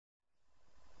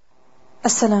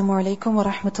Assalamu alaikum wa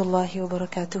rahmatullahi wa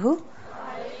barakatuhu.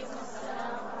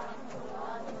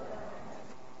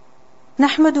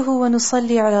 نحمده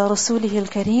ونصلي على رسوله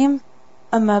الكريم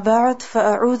أما بعد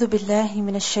فأعوذ بالله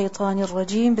من الشيطان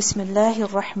الرجيم بسم الله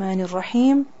الرحمن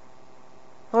الرحيم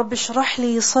رب اشرح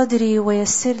لي صدري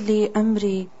ويسر لي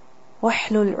أمري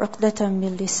واحلل عقدة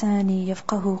من لساني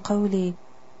يفقه قولي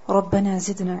ربنا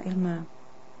زدنا علما.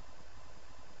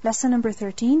 Lesson number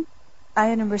 13,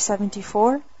 ayah number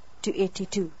 74 to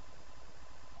 82.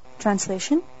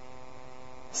 Translation: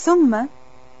 ثم,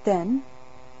 then,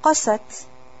 قست,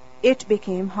 it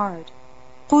became hard.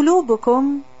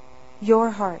 قلوبكم, your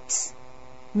hearts.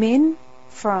 من,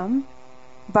 from.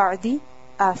 بعد,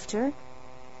 after.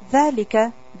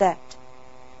 ذلك, that.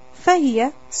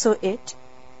 فهي, so it.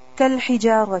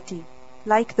 كالحجارة,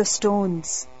 like the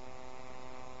stones.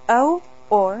 أو,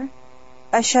 or.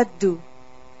 أشد,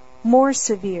 more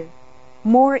severe,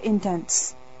 more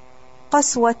intense.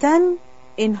 قسوة,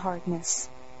 in hardness.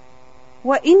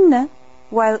 وإن,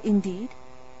 while indeed.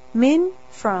 من,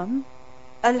 from.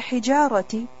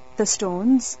 الحجارة, the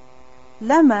stones.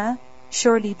 لما,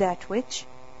 surely that which.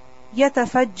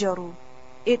 يتفجر,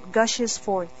 it gushes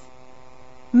forth.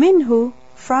 منه,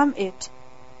 from it.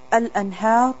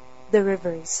 الأنهار, the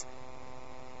rivers.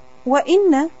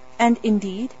 وإن, and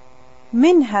indeed.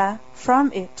 منها,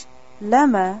 from it.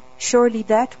 لما, surely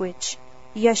that which.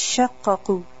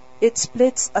 يشقق, it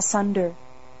splits asunder.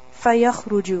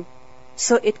 فيخرج,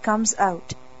 so it comes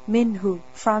out. منه,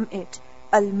 from it.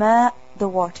 الماء, the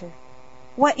water.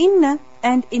 وإن,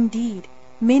 and indeed.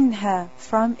 منها,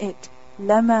 from it.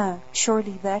 لما,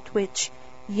 surely that which.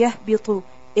 يهبط,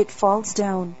 it falls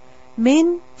down.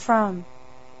 من, from.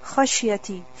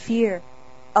 خشية, fear.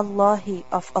 الله,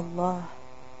 of Allah.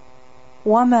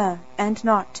 وما, and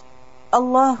not.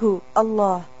 Allahu,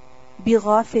 Allah.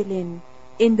 بغافل,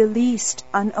 in the least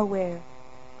unaware.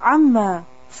 عما,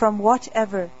 from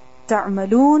whatever.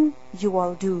 تعملون, you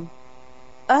all do.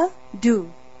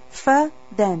 Do. Fa,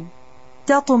 then.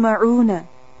 تطمعون,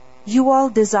 you all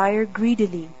desire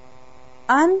greedily.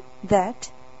 An, that.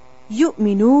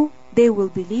 يؤمنوا, they will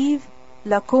believe.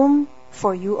 لكم,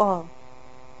 for you all.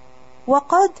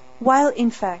 وقد, while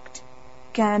in fact.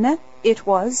 كان, it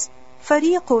was.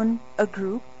 فريق, a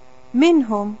group.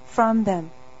 منهم, from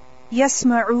them.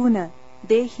 يسمعون,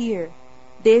 they hear.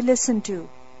 They listen to.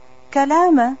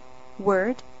 كلام,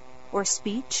 word or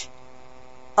speech.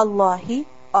 Allahi,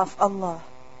 of Allah.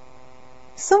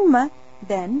 ثم,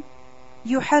 then.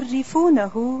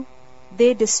 يحرفونه,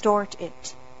 they distort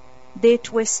it. They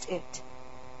twist it.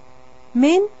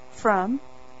 من, from.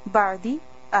 بعد,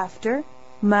 after.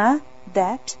 ما,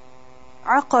 that.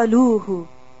 عقلوه,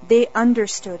 they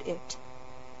understood it.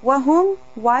 وهم,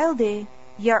 while they.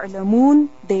 يعلمون,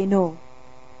 they know.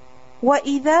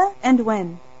 وإذا, and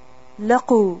when.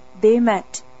 لقوا, they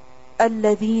met.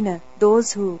 الذين,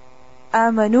 those who.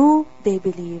 آمنوا, they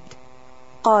believed.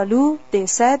 قالوا, they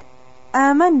said.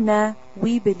 آمنا,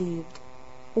 we believed.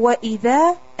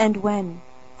 وإذا, and when.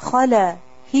 خلا,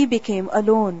 he became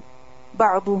alone.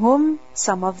 بعضهم,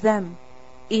 some of them.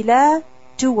 إلى,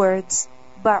 towards.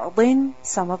 بعض,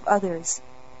 some of others.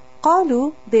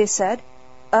 قالوا, they said.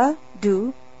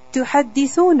 Do.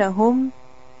 تحدثونهم,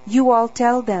 you all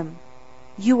tell them.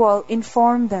 You all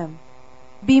inform them.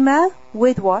 بما,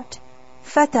 with what.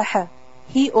 فتح,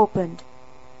 he opened.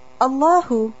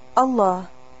 Allahu, Allah.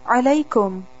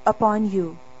 عليكم, upon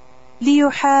you.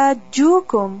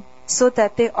 ليحاجوكم, so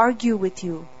that they argue with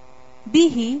you.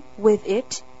 به, with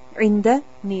it. عند,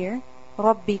 near.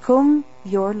 ربكم,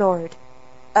 your Lord.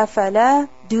 أفلا,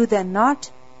 do then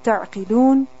not.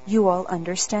 تعقلون, you all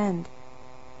understand.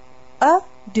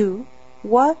 Do.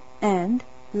 Wa, and.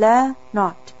 La,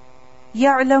 not.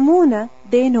 يعلمون,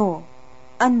 they know.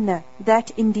 أن,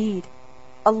 that indeed.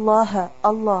 Allah,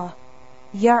 Allah.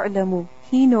 يعلم,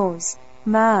 he knows.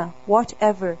 ما,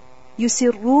 whatever.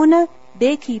 يسرون,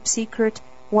 they keep secret.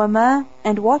 وما,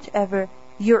 and whatever.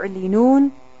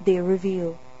 يعلنون, they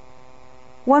reveal.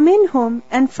 ومنهم,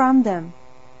 and from them.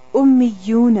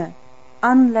 أميون,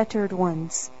 unlettered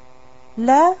ones.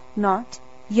 لا, not.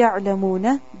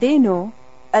 يعلمون, they know.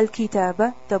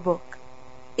 الكتاب, the book.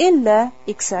 إلا,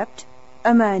 except.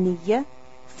 أمانية,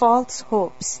 false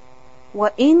hopes.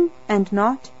 وإن, and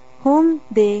not. Whom,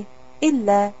 they.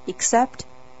 إلا, except.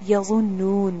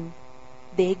 يظنون,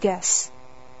 they guess.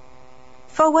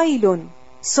 فويل,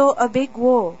 so a big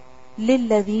woe.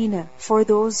 للذين, for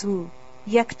those who.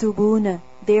 يكتبون,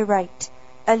 they write.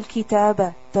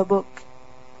 الكتاب, the book.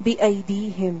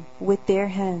 بأيديهم, with their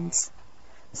hands.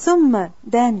 ثم,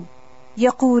 then.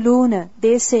 يقولون,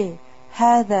 they say.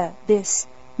 هذا, this.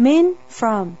 من,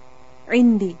 from.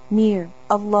 عندي, near,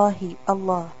 Allahi,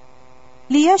 Allah.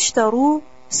 لِيَشْتَرُوا,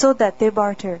 so that they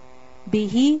barter,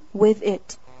 bihi, with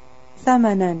it,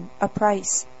 ثَمَنًا, a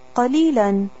price,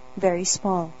 قَلِيلًا, very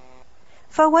small.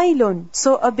 فَوَيْلٌ,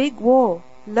 so a big woe,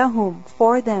 lahum,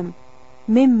 for them,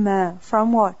 mimma,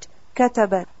 from what,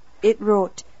 katabat, it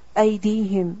wrote,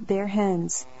 أيديهم, their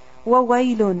hands,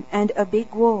 وَوَيْلٌ, and a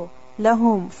big woe,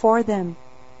 lahum, for them,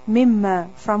 mimma,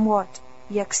 from what,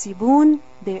 yaksibun,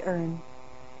 they earn.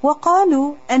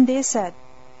 وَقَالُوا, and they said,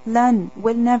 lan,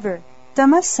 will never,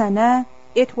 tamassana,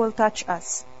 it will touch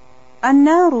us,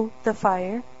 النَّارُ, the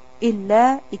fire,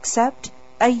 إِلَّا, except,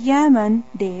 أَيَّامًا,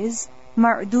 days,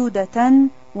 مَعْدُودَةً,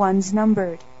 ones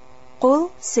numbered.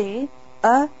 قُلْ, say,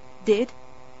 did,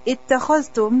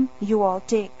 اتَّخَذْتُمْ, you all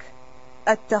take,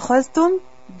 اتَّخَذْتُمْ,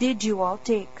 did you all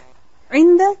take,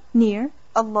 عِنْدَ, near,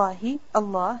 Allahi,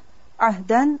 Allah,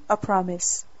 عهدا, a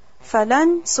promise,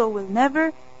 falan, so will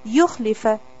never,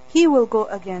 يخلف, he will go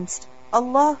against,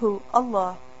 Allahu,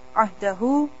 Allah,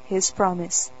 عهده, his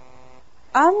promise.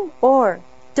 Or,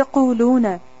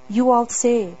 تقولون, you all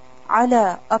say,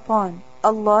 على, upon,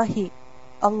 Allahi,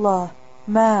 Allah,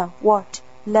 ma, what,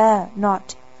 la,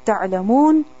 not,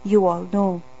 تعلمون, you all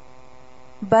know.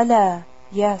 Bala,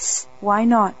 yes, why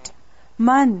not?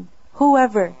 Man,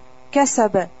 whoever,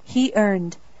 kasaba, he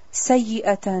earned,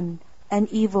 sayyi'atan, an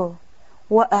evil,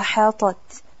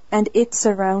 وَأَحَاطَتْ, and it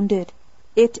surrounded,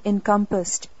 it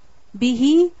encompassed,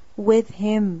 bihi, with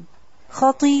him,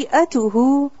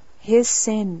 خَطِيئَتُهُ, his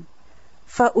sin,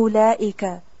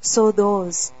 فَأُولَئِكَ, so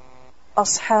those,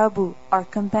 أَصْحَابُ, our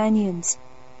companions,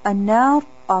 النَّارِ,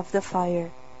 of the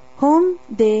fire, whom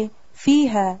they,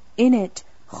 فِيهَا, in it,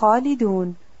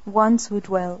 خَالِدُونَ, ones who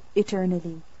dwell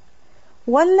eternally.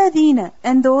 وَالَّذِينَ,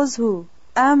 and those who,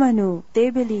 آمَنُوا, they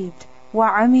believed,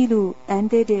 وَعَمِلُوا, and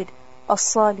they did,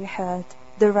 الصَّالِحَاتِ,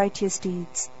 the righteous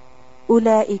deeds.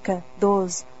 أُولَئِكَ,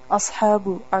 those,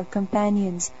 أصحاب, our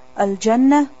companions,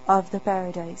 الجنة, of the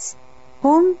paradise,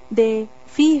 whom they,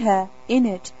 فيها, in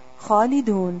it,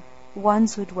 خالدون,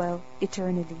 ones who dwell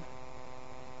eternally.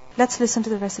 Let's listen to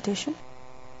the recitation.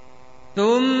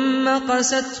 ثم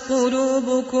قست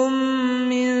قلوبكم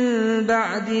من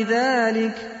بعد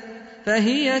ذلك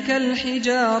فهي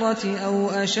كالحجارة أو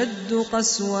أشد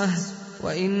قسوة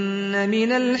وإن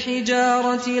من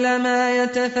الحجارة لما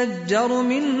يتفجر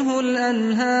منه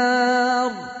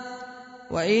الأنهار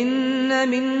وإن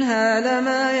منها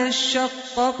لما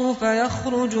يشقق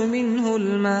فيخرج منه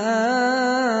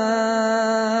الماء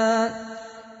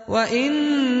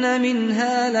وإن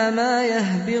منها لما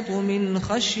يهبط من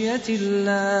خشية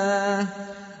الله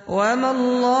وما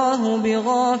الله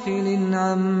بغافل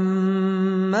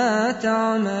عما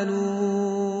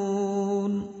تعملون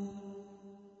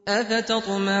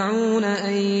أفتطمعون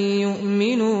أن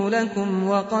يؤمنوا لكم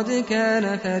وقد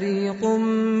كان فريق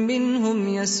منهم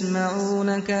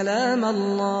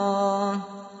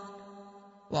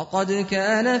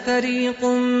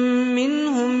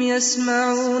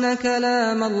يسمعون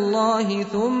كلام الله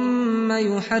ثم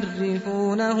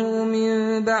يحرفونه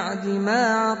من بعد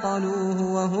ما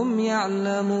عقلوه وهم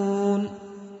يعلمون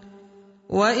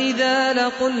وإذا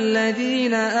لقوا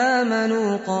الذين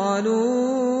آمنوا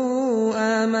قالوا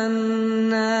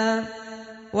آمنا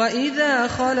وإذا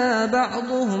خلا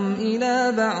بعضهم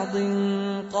إلى بعض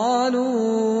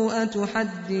قالوا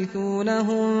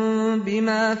أتحدثونهم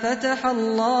بما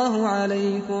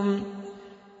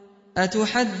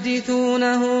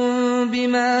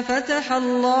فتح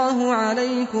الله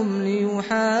عليكم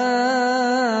ليحاجوكم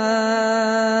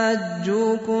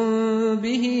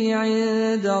به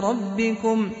عند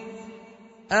ربكم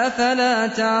أفلا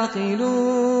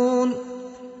تعقلون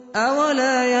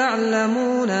أولا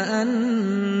يعلمون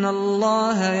أن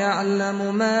الله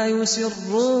يعلم ما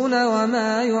يسرون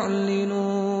وما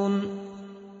يعلنون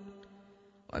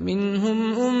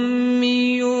ومنهم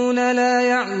أميون لا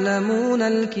يعلمون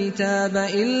الكتاب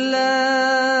إلا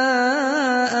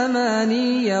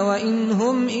أماني وإن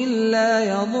هم إلا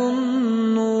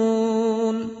يظنون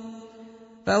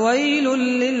فويل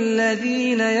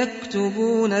للذين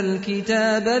يكتبون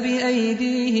الكتاب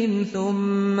بأيديهم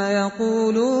ثم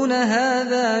يقولون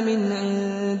هذا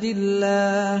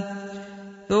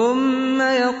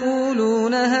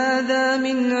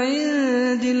من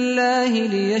عند الله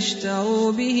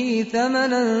ليشتروا به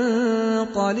ثمنا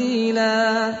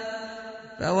قليلا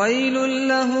فويل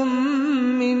لهم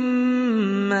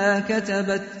مما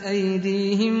كتبت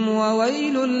أيديهم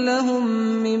وويل لهم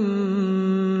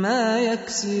مما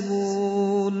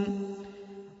يكسبون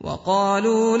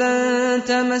وقالوا لن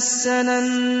تمسنا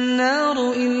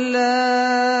النار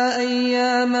إلا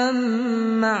أياما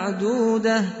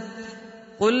معدودة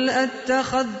قل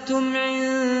أتخذتم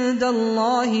عند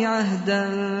الله عهدا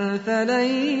فلن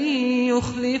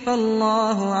يخلف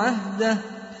الله عهده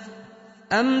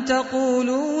أم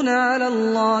تقولون على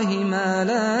الله ما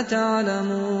لا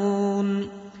تعلمون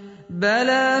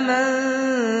بلى من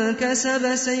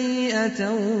كسب سيئة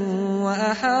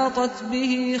وأحاطت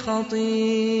به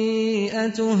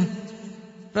خطيئته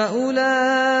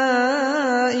فأولئك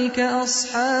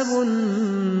أصحاب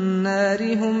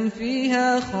النار هم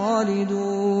فيها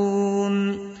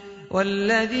خالدون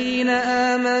والذين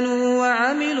آمنوا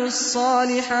وعملوا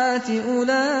الصالحات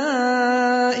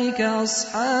أولئك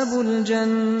أصحاب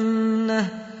الجنة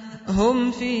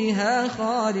هم فيها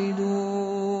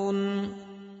خالدون